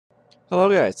Hello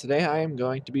guys, today I am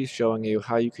going to be showing you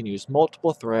how you can use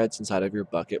multiple threads inside of your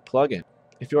Bukkit plugin.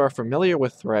 If you are familiar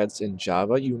with threads in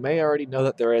Java, you may already know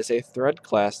that there is a thread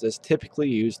class that is typically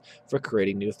used for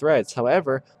creating new threads.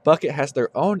 However, Bukkit has their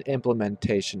own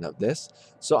implementation of this,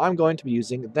 so I'm going to be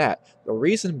using that. The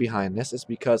reason behind this is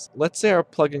because let's say our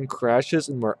plugin crashes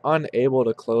and we're unable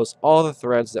to close all the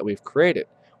threads that we've created.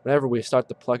 Whenever we start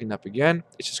the plugin up again,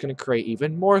 it's just going to create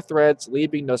even more threads,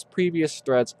 leaving those previous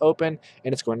threads open,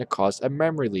 and it's going to cause a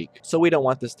memory leak. So we don't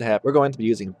want this to happen. We're going to be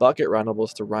using Bukkit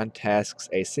runnables to run tasks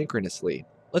asynchronously.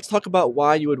 Let's talk about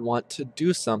why you would want to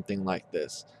do something like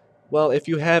this. Well, if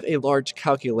you have a large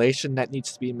calculation that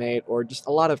needs to be made, or just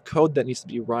a lot of code that needs to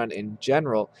be run in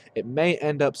general, it may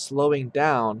end up slowing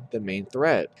down the main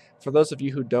thread. For those of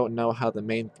you who don't know how the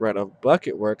main thread of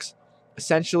Bukkit works,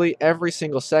 essentially every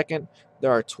single second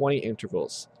there are 20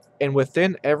 intervals. And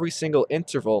within every single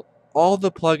interval, all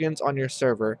the plugins on your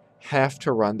server have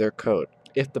to run their code.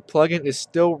 If the plugin is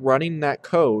still running that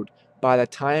code by the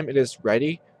time it is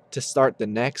ready to start the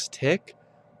next tick,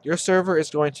 your server is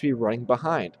going to be running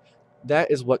behind. That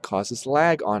is what causes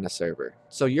lag on a server.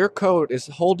 So your code is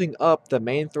holding up the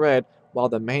main thread while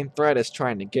the main thread is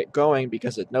trying to get going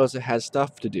because it knows it has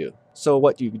stuff to do. So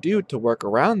what you do to work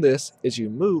around this is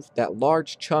you move that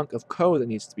large chunk of code that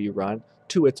needs to be run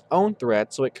to its own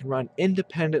thread so it can run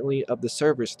independently of the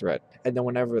server's thread. And then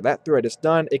whenever that thread is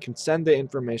done, it can send the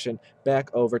information back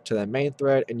over to the main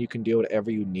thread and you can do whatever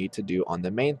you need to do on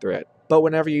the main thread. But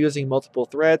whenever you're using multiple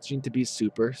threads, you need to be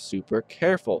super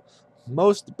careful.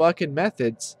 Most Bukkit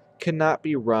methods cannot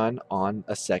be run on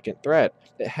a second thread.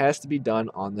 It has to be done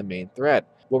on the main thread.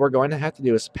 What we're going to have to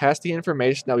do is pass the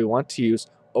information that we want to use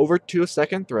over to a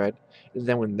second thread, and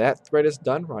then when that thread is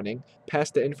done running,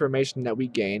 pass the information that we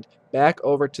gained back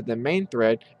over to the main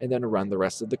thread and then run the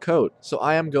rest of the code. So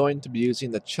I am going to be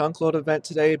using the chunk load event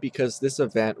today because this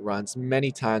event runs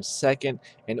many times a second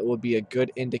and it will be a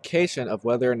good indication of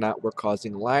whether or not we're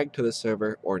causing lag to the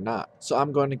server or not. So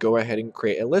I'm going to go ahead and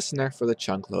create a listener for the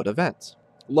chunk load event.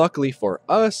 Luckily for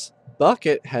us,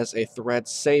 Bukkit has a thread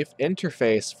safe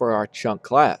interface for our chunk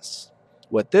class.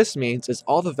 What this means is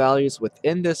all the values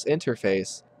within this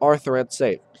interface are thread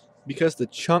safe. Because the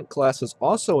chunk class is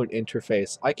also an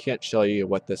interface, I can't show you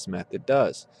what this method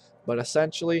does. But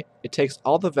essentially, it takes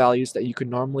all the values that you could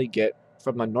normally get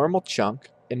from a normal chunk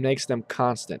and makes them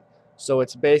constant. So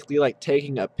it's basically like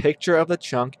taking a picture of the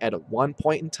chunk at one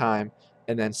point in time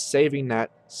and then saving that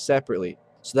separately.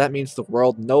 So that means the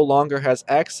world no longer has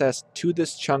access to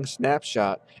this chunk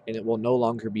snapshot and it will no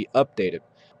longer be updated.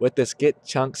 With this get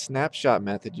chunk snapshot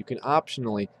method, you can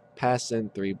optionally pass in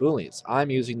 3 booleans.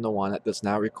 I'm using the one that does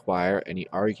not require any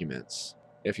arguments.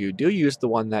 If you do use the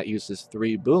one that uses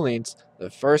 3 booleans, the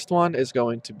first one is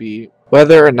going to be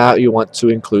whether or not you want to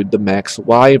include the max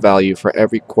y value for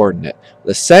every coordinate.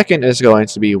 The second is going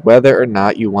to be whether or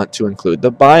not you want to include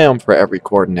the biome for every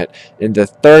coordinate. And the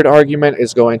third argument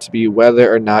is going to be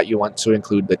whether or not you want to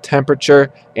include the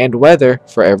temperature and weather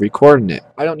for every coordinate.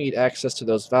 I don't need access to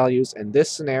those values in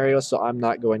this scenario, so I'm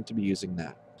not going to be using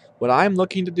that. What I'm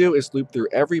looking to do is loop through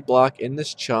every block in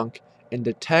this chunk and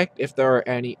detect if there are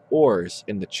any ORs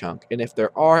in the chunk. And if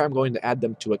there are, I'm going to add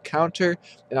them to a counter,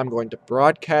 and I'm going to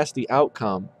broadcast the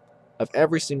outcome of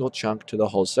every single chunk to the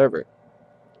whole server.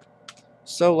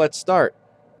 So let's start.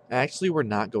 Actually, we're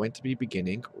not going to be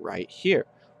beginning right here.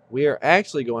 We are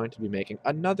actually going to be making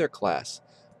another class.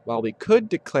 While we could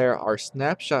declare our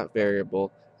snapshot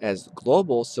variable as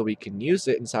global so we can use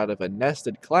it inside of a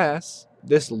nested class,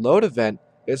 this load event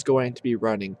is going to be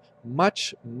running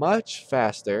much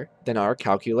faster than our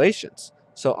calculations.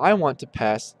 So I want to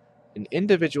pass an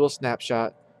individual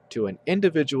snapshot to an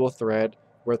individual thread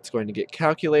where it's going to get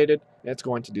calculated, and it's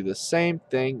going to do the same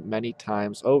thing many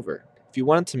times over. If you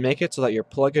wanted to make it so that your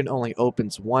plugin only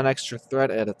opens one extra thread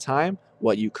at a time,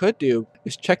 what you could do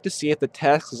is check to see if the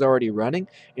task is already running,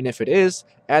 and if it is,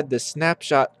 add the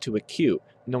snapshot to a queue.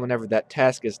 And then whenever that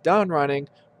task is done running,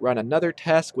 run another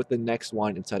task with the next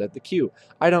one inside of the queue.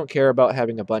 I don't care about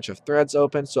having a bunch of threads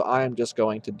open, so I am just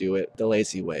going to do it the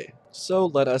lazy way. So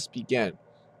let us begin.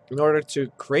 In order to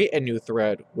create a new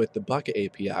thread with the Bukkit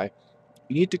API,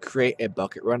 you need to create a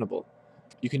Bukkit runnable.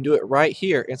 You can do it right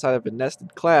here inside of a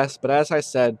nested class, but as I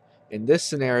said, in this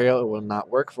scenario it will not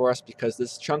work for us because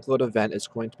this chunk load event is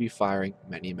going to be firing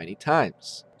many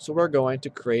times. So we're going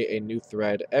to create a new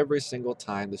thread every single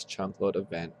time this chunk load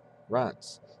event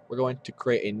runs. We're going to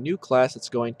create a new class that's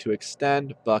going to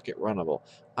extend Bukkit runnable.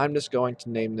 I'm just going to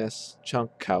name this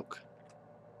chunk calc.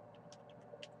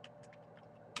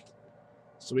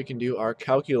 So we can do our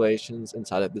calculations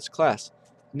inside of this class.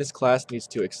 And this class needs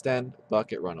to extend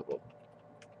Bukkit runnable.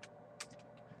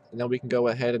 And then we can go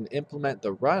ahead and implement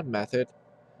the run method.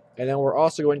 And then we're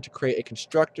also going to create a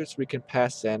constructor so we can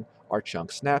pass in our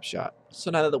chunk snapshot.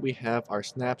 So now that we have our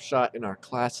snapshot in our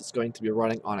class that's going to be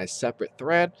running on a separate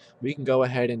thread, we can go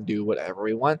ahead and do whatever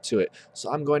we want to it.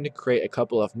 So I'm going to create a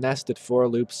couple of nested for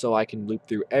loops so I can loop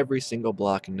through every single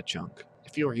block in the chunk.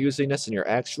 If you are using this in your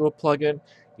actual plugin,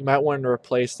 you might want to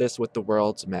replace this with the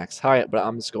world's max height, but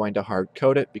I'm just going to hard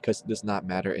code it because it does not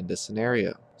matter in this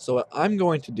scenario. So what I'm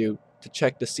going to do to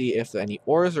check to see if any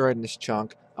ores are in this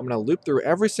chunk, I'm going to loop through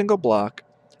every single block,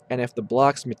 and if the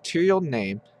block's material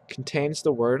name contains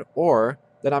the word ore,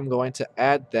 then I'm going to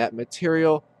add that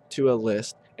material to a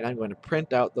list, and I'm going to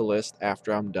print out the list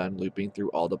after I'm done looping through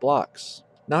all the blocks.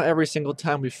 Now every single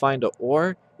time we find an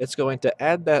ore, it's going to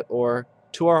add that ore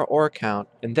to our ore count,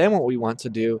 and then what we want to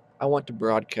do, I want to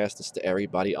broadcast this to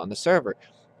everybody on the server.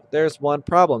 There's one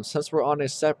problem. Since we're on a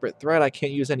separate thread, I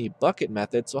can't use any Bukkit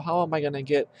method, so how am I going to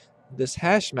get this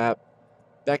hash map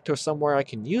back to somewhere I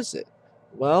can use it?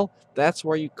 Well, that's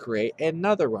where you create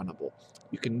another runnable.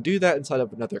 You can do that inside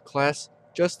of another class,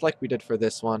 just like we did for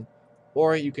this one,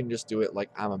 or you can just do it like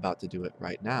I'm about to do it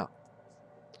right now.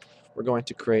 We're going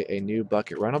to create a new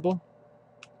Bukkit runnable,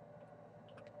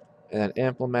 and then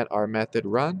implement our method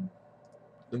run.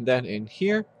 And then in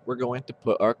here, we're going to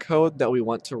put our code that we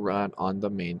want to run on the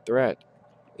main thread.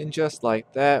 And just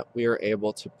like that, we are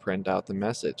able to print out the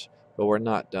message. But we're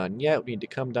not done yet. We need to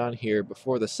come down here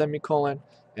before the semicolon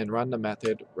and run the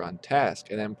method run task,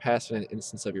 and then pass in an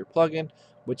instance of your plugin,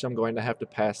 which I'm going to have to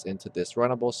pass into this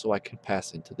runnable so I can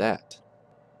pass into that.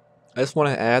 I just want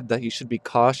to add that you should be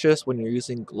cautious when you're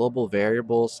using global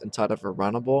variables inside of a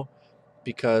runnable,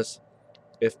 because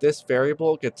if this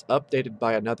variable gets updated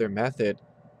by another method,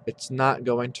 it's not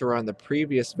going to run the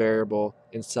previous variable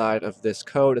inside of this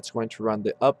code, it's going to run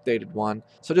the updated one,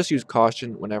 so just use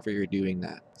caution whenever you're doing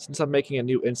that. Since I'm making a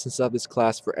new instance of this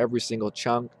class for every single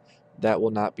chunk, that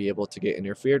will not be able to get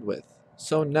interfered with.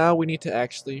 So now we need to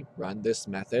actually run this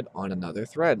method on another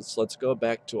thread. So let's go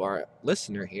back to our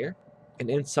listener here, and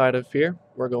inside of here,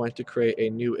 we're going to create a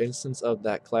new instance of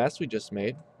that class we just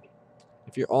made.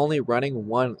 If you're only running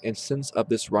one instance of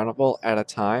this runnable at a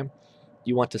time,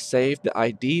 you want to save the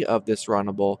ID of this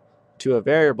runnable to a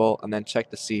variable and then check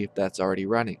to see if that's already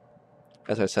running.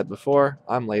 As I said before,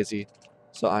 I'm lazy,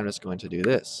 so I'm just going to do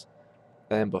this.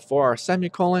 Then before our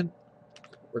semicolon,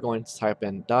 we're going to type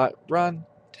in .run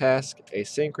task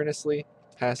asynchronously,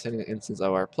 pass in an instance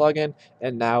of our plugin,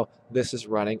 and now this is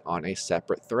running on a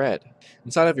separate thread.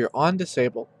 Inside of your on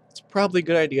disable, it's probably a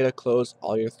good idea to close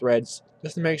all your threads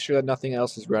just to make sure that nothing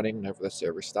else is running whenever the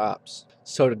server stops.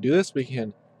 So to do this, we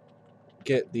can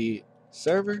get the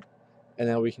server, and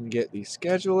then we can get the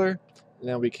scheduler, and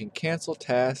then we can cancel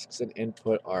tasks and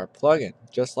input our plugin.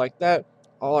 Just like that,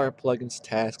 all our plugin's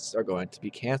tasks are going to be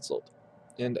canceled.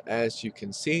 And as you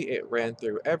can see, it ran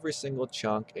through every single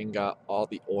chunk and got all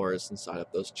the ores inside of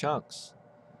those chunks.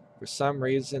 For some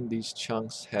reason, these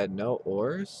chunks had no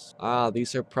ores.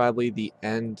 These are probably the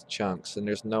end chunks, and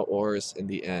there's no ores in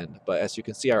the end. But as you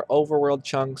can see, our overworld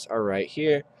chunks are right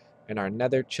here, and our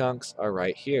nether chunks are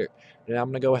right here. And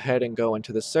I'm going to go ahead and go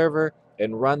into the server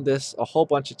and run this a whole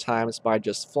bunch of times by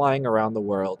just flying around the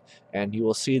world, and you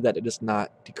will see that it does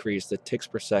not decrease the ticks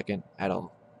per second at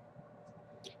all.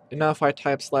 And now if I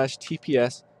type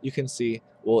 /TPS, you can see,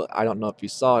 well, I don't know if you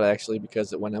saw it actually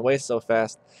because it went away so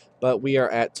fast, but we are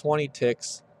at 20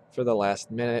 ticks for the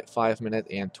last minute, 5 minutes,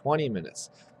 and 20 minutes.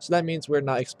 So that means we're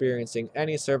not experiencing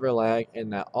any server lag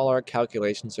and that all our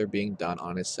calculations are being done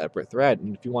on a separate thread.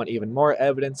 And if you want even more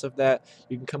evidence of that,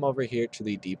 you can come over here to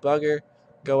the debugger,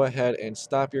 go ahead and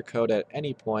stop your code at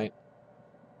any point.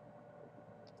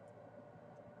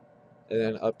 And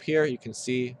then up here you can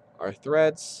see our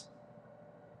threads.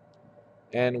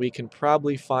 And we can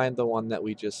probably find the one that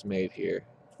we just made here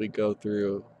if we go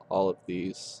through all of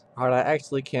these. Alright, I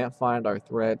actually can't find our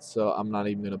thread, so I'm not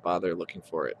even going to bother looking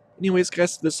for it. Anyways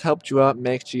guys, if this helped you out,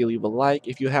 make sure you leave a like.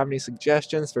 If you have any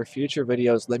suggestions for future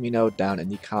videos, let me know down in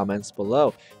the comments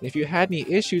below. And if you had any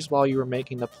issues while you were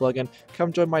making the plugin,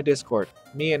 come join my Discord.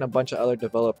 Me and a bunch of other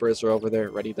developers are over there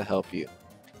ready to help you.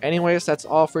 Anyways, that's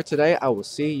all for today. I will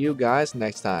see you guys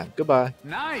next time. Goodbye.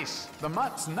 Nice! The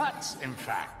mutt's nuts, in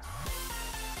fact.